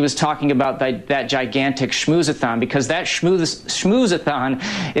when he was talking about that gigantic schmoozathon, because that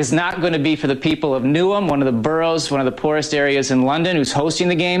schmoozathon is not going to be for the people of Newham, one of the boroughs, one of the poorest areas in London, who's hosting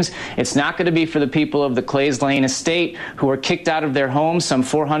the Games. It's not going to be for the people of the Clays Lane estate who were kicked out of their homes, some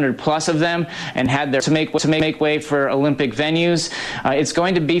 400 plus of them, and had to make way for Olympic venues. It's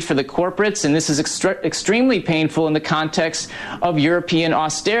going to be for the corporates, and this is extremely painful in the context of European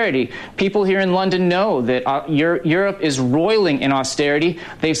austerity. People here in London know that Europe is roiling in austerity.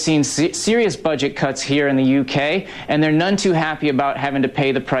 They've seen serious budget cuts here in the UK, and they're none too happy about having to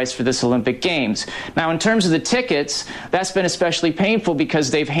pay the price for this Olympic Games. Now, in terms of the tickets, that's been especially painful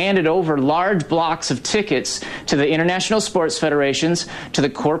because they've handed over large blocks of tickets to the international sports federations, to the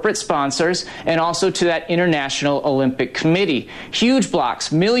corporate sponsors, and also to that International Olympic Committee. Huge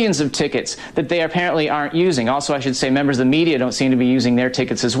blocks, millions of tickets that they apparently aren't using. Also, I should say members of the media don't seem to be using their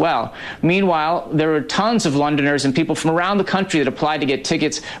tickets as well. Meanwhile, there were tons of Londoners and people from around the country that applied to get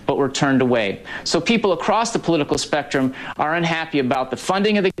tickets but were turned away. So people across the political spectrum are unhappy about the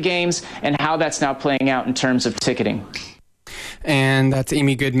funding of the Games and how that's now playing out in terms of ticketing. And that's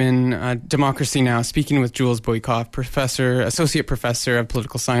Amy Goodman, Democracy Now!, speaking with Jules Boykoff, Associate Professor of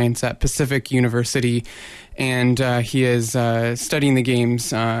Political Science at Pacific University. And he is studying the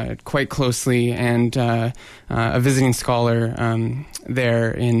Games quite closely and a visiting scholar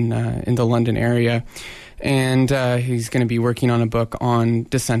there in the London area. And he's going to be working on a book on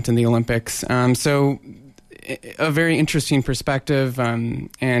dissent in the Olympics. So a very interesting perspective,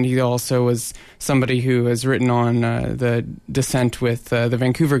 and he also was somebody who has written on the dissent with the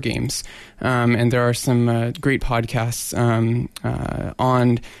Vancouver Games, and there are some great podcasts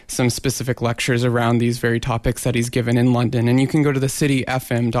on some specific lectures around these very topics that he's given in London, and you can go to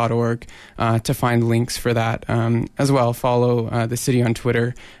thecityfm.org to find links for that as well. Follow the city on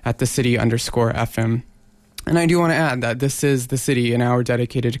Twitter at @thecity_FM. And I do want to add that this is The City, an hour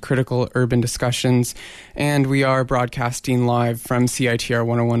dedicated to critical urban discussions, and we are broadcasting live from CITR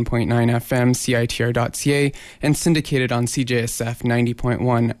 101.9 FM, CITR.ca, and syndicated on CJSF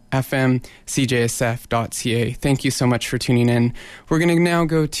 90.1 FM, CJSF.ca. Thank you so much for tuning in. We're going to now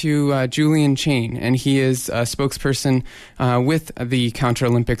go to Julian Cheyne, and he is a spokesperson with the Counter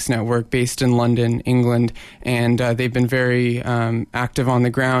Olympics Network based in London, England, and they've been very active on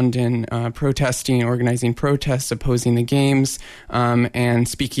the ground in protesting, organizing protests opposing the games, and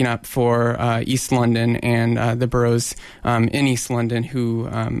speaking up for East London and the boroughs in East London, who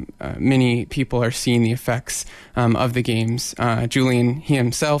many people are seeing the effects of the games. Julian, he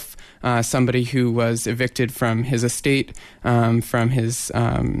himself, somebody who was evicted from his estate, from his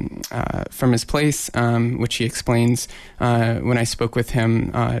place, which he explains when I spoke with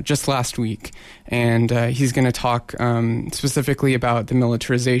him just last week. And he's going to talk specifically about the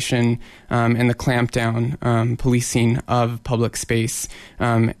militarization and the clampdown policing of public space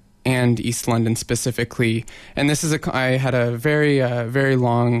and East London specifically. And this is I had a very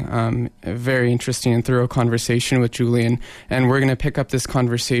long, very interesting and thorough conversation with Julian, and we're going to pick up this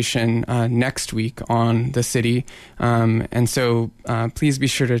conversation next week on The City. And so please be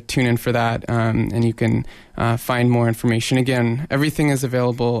sure to tune in for that, and you can find more information. Again, everything is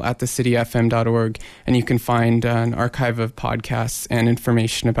available at thecityfm.org, and you can find an archive of podcasts and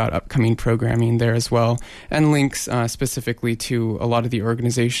information about upcoming programming there as well, and links specifically to a lot of the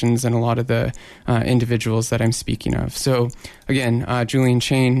organizations and a lot of the individuals that I'm speaking of. So again, Julian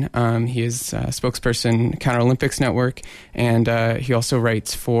Cheyne, he is spokesperson Counter Olympics Network, and he also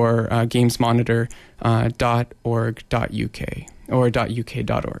writes for gamesmonitor.org.uk or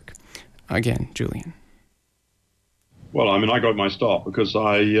 .uk.org. Again, Julian. Well, I mean, I got my start because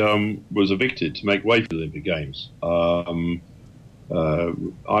I was evicted to make way for the Olympic Games. I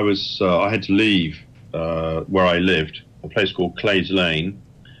had to leave where I lived, a place called Clays Lane,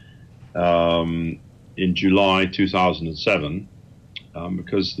 in July 2007,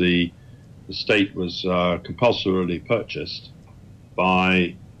 because the estate was compulsorily purchased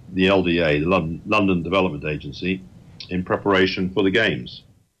by the LDA, the London Development Agency, in preparation for the Games.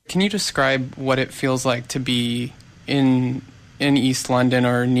 Can you describe what it feels like to be in East London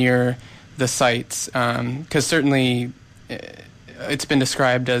or near the sites? Because certainly it's been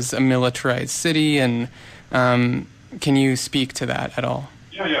described as a militarized city, and can you speak to that at all?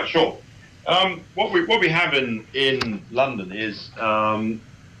 Yeah, sure. What we have in London is, and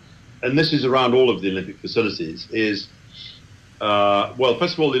this is around all of the Olympic facilities, is, well,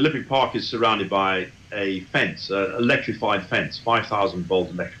 first of all, the Olympic Park is surrounded by a fence, an electrified fence, 5,000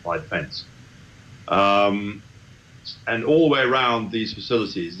 volt electrified fence. And all the way around these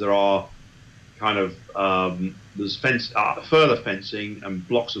facilities, there are kind of, there's further fencing and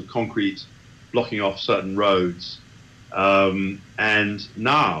blocks of concrete blocking off certain roads. And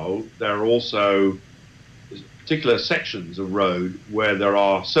now there are also particular sections of road where there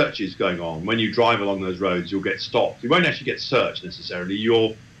are searches going on. When you drive along those roads, you'll get stopped. You won't actually get searced necessarily.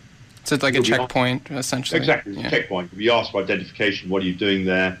 So it's like a checkpoint, essentially. Exactly, it's a checkpoint. You'll be asked for identification. What are you doing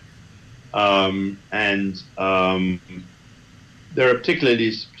there? There are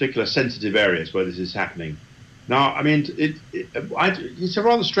particular sensitive areas where this is happening. Now, I mean, it's a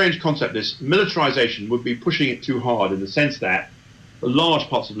rather strange concept. This militarization would be pushing it too hard, in the sense that for large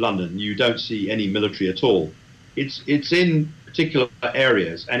parts of London, you don't see any military at all. It's in particular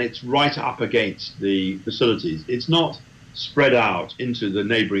areas, and it's right up against the facilities. It's not spread out into the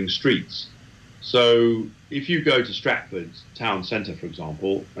neighbouring streets. So if you go to Stratford town centre, for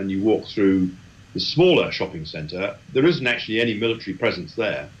example, and you walk through the smaller shopping centre, there isn't actually any military presence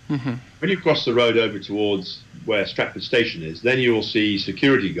there. Mm-hmm. When you cross the road over towards where Stratford Station is, then you will see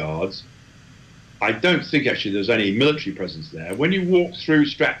security guards. I don't think actually there's any military presence there. When you walk through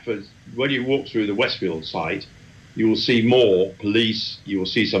Stratford, when you walk through the Westfield site, you will see more police, you will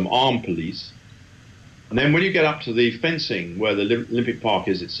see some armed police. And then when you get up to the fencing where the Olympic Park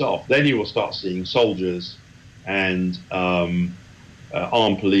is itself, then you will start seeing soldiers and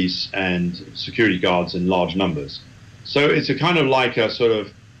armed police and security guards in large numbers. So it's a kind of like a sort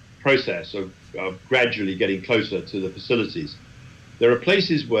of process of gradually getting closer to the facilities. There are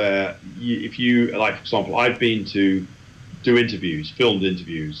places where, if you, like, for example, I've been to do interviews, filmed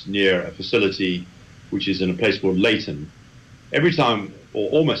interviews, near a facility which is in a place called Leighton, every time, or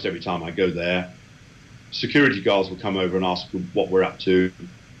almost every time I go there, security guards will come over and ask what we're up to,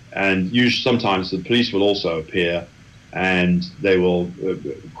 and usually sometimes the police will also appear, and they will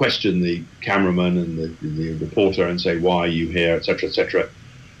question the cameraman and the reporter and say, why are you here, etc., etc.,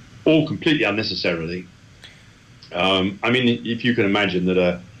 all completely unnecessarily. I mean, if you can imagine that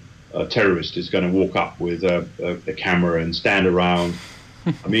a terrorist is going to walk up with a camera and stand around,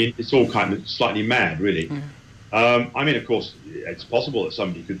 I mean, it's all kind of slightly mad, really. I mean, of course, it's possible that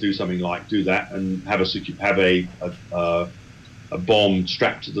somebody could do something like do that and have a bomb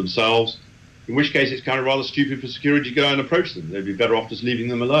strapped to themselves, in which case it's kind of rather stupid for security to go and approach them. They'd be better off just leaving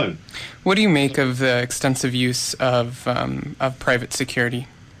them alone. What do you make of the extensive use of private security?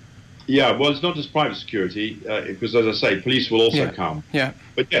 Yeah, well, it's not just private security, because, as I say, police will also come. Yeah.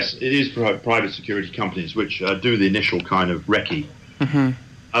 But yes, it is private security companies which do the initial kind of recce. Mm-hmm.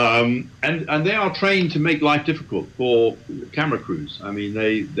 And they are trained to make life difficult for camera crews. I mean,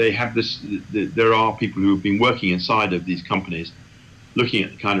 they have this. There are people who have been working inside of these companies, looking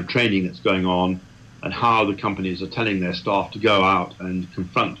at the kind of training that's going on, and how the companies are telling their staff to go out and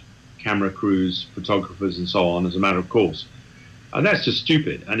confront camera crews, photographers, and so on as a matter of course. And that's just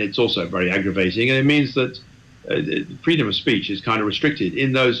stupid, and it's also very aggravating, and it means that freedom of speech is kind of restricted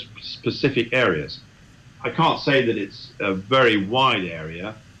in those specific areas. I can't say that it's a very wide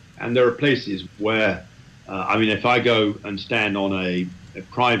area, and there are places where, I mean, if I go and stand on a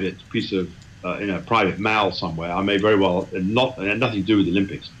private piece of, in a private mall somewhere, I may very well, it had nothing to do with the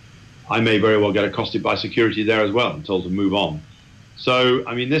Olympics, I may very well get accosted by security there as well and told to move on. So,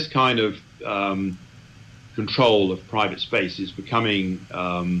 I mean, this kind of control of private space is becoming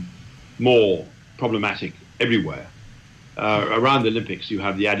more problematic everywhere. Around the Olympics, you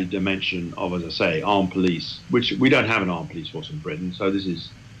have the added dimension of, as I say, armed police, which we don't have an armed police force in Britain, so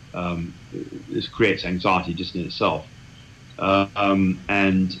this creates anxiety just in itself. Of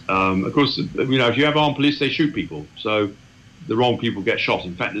course, you know, if you have armed police, they shoot people, so the wrong people get shot.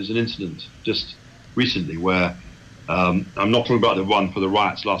 In fact, there's an incident just recently where, I'm not talking about the one for the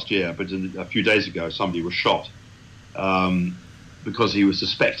riots last year, but a few days ago, somebody was shot because he was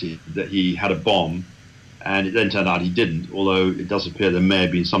suspected that he had a bomb, and it then turned out he didn't, although it does appear there may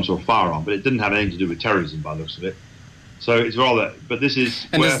have been some sort of firearm, but it didn't have anything to do with terrorism by the looks of it. So it's rather, but this is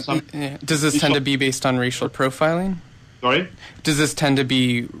and where does this tend to be based on racial profiling? Sorry? Does this tend to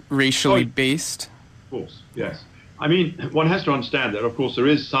be racially based? Of course, yes. I mean, one has to understand that, of course, there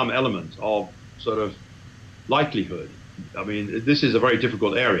is some element of sort of likelihood. I mean, this is a very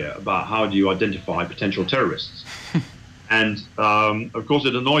difficult area about how do you identify potential terrorists. And, of course,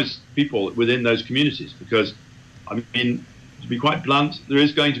 it annoys people within those communities because, I mean, to be quite blunt, there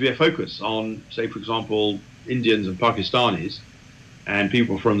is going to be a focus on, say, for example, Indians and Pakistanis and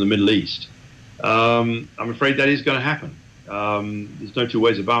people from the Middle East. I'm afraid that is going to happen. There's no two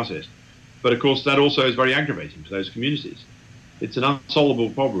ways about it. But, of course, that also is very aggravating to those communities. It's an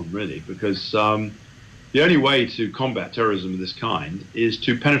unsolvable problem, really, because the only way to combat terrorism of this kind is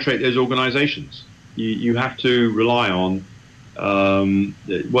to penetrate those organizations. You have to rely on,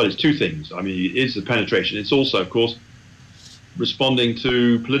 well, it's two things. I mean, it's the penetration. It's also, of course, responding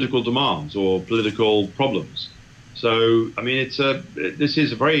to political demands or political problems. So, I mean, this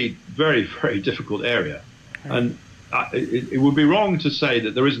is a very, very, very difficult area. And it would be wrong to say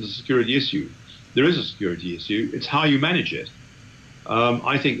that there isn't a security issue. There is a security issue. It's how you manage it.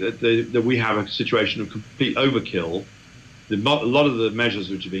 I think that we have a situation of complete overkill. A lot of the measures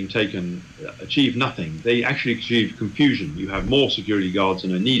which are being taken achieve nothing. They actually achieve confusion. You have more security guards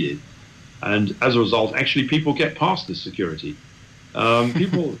than are needed. And as a result, actually people get past this security.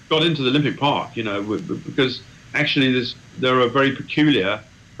 People got into the Olympic Park, you know, because actually there are very peculiar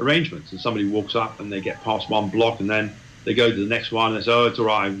arrangements. And somebody walks up and they get past one block and then they go to the next one and they say, oh, it's all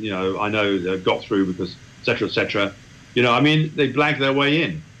right, you know, I know they've got through because et cetera, et cetera. You know, I mean, they blag their way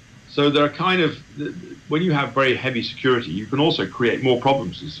in. So there are kind of, when you have very heavy security, you can also create more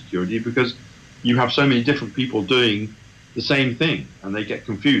problems in security because you have so many different people doing the same thing and they get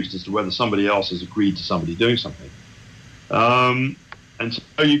confused as to whether somebody else has agreed to somebody doing something. And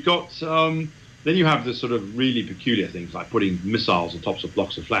so you've got, then you have the sort of really peculiar things like putting missiles on tops of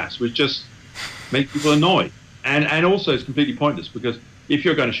blocks of flats, which just make people annoyed. And also it's completely pointless because if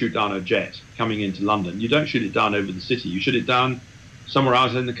you're going to shoot down a jet coming into London, you don't shoot it down over the city, you shoot it down somewhere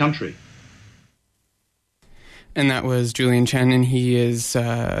out in the country. And that was Julian Cheyne, and he is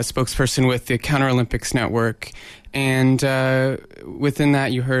a spokesperson with the Counter Olympics Network. And within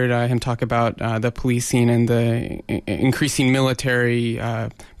that, you heard him talk about the policing and the increasing military,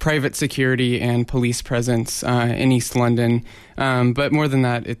 private security, and police presence in East London. But more than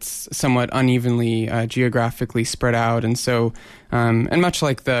that, it's somewhat unevenly geographically spread out. And so, and much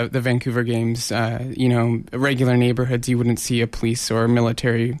like the Vancouver Games, regular neighborhoods, you wouldn't see a police or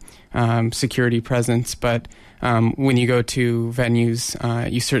military security presence. But when you go to venues,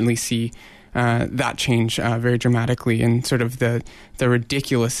 you certainly see that change very dramatically, and sort of the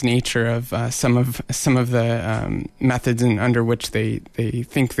ridiculous nature of some of the methods under which they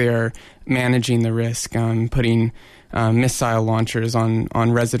think they are managing the risk, putting missile launchers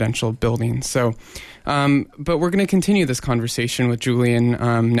on residential buildings. So, but we're going to continue this conversation with Julian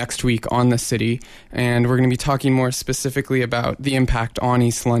next week on the city, and we're going to be talking more specifically about the impact on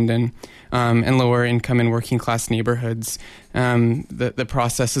East London and lower income and working class neighborhoods, the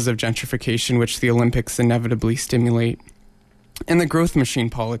processes of gentrification which the Olympics inevitably stimulate, and the growth machine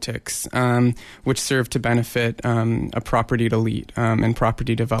politics, which serve to benefit a propertied elite and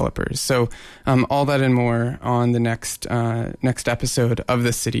property developers. So all that and more on the next episode of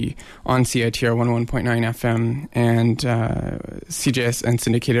The City on CITR 101.9 FM and CJS and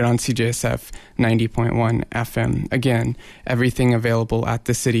syndicated on CJSF 90.1 FM. Again, everything available at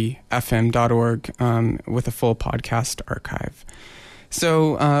thecityfm.org with a full podcast archive.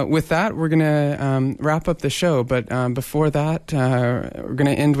 So with that, we're going to wrap up the show. But before that, we're going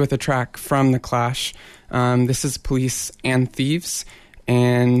to end with a track from The Clash. This is Police and Thieves.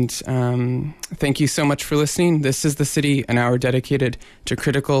 And thank you so much for listening. This is The City, an hour dedicated to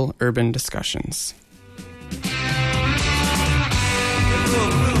critical urban discussions.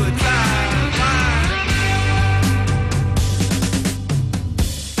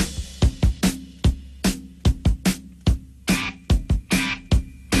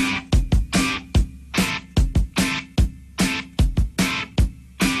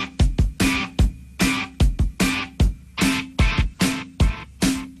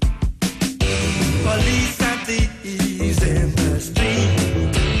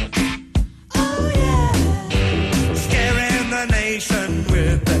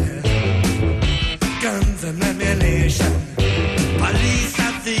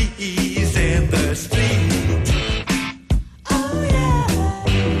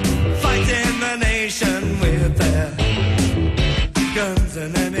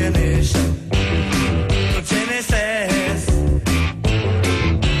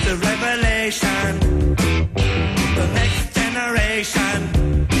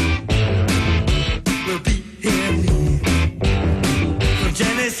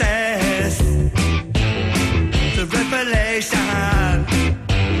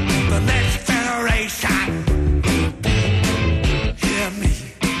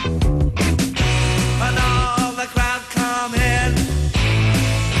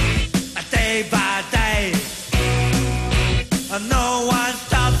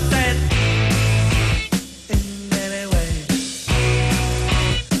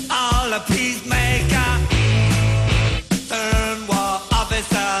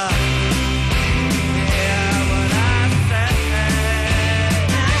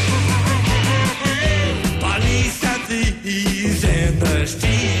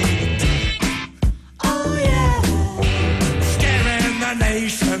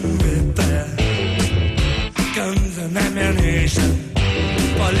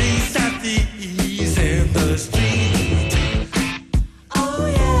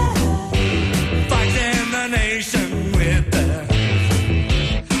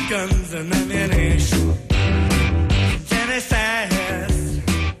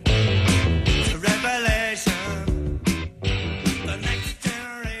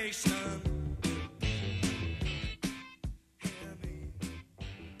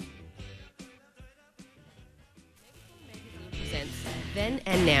 Then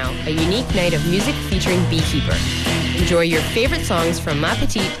and Now, a unique night of music featuring Beekeeper. Enjoy your favorite songs from Ma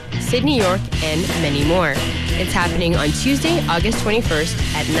Petite, Sid New York, and many more. It's happening on Tuesday, August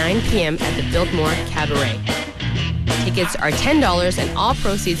 21st at 9 p.m. at the Biltmore Cabaret. Tickets are $10 and all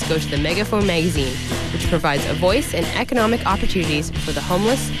proceeds go to the Megaphone magazine, which provides a voice and economic opportunities for the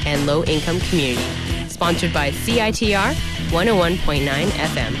homeless and low-income community. Sponsored by CITR 101.9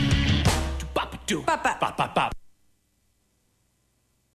 FM.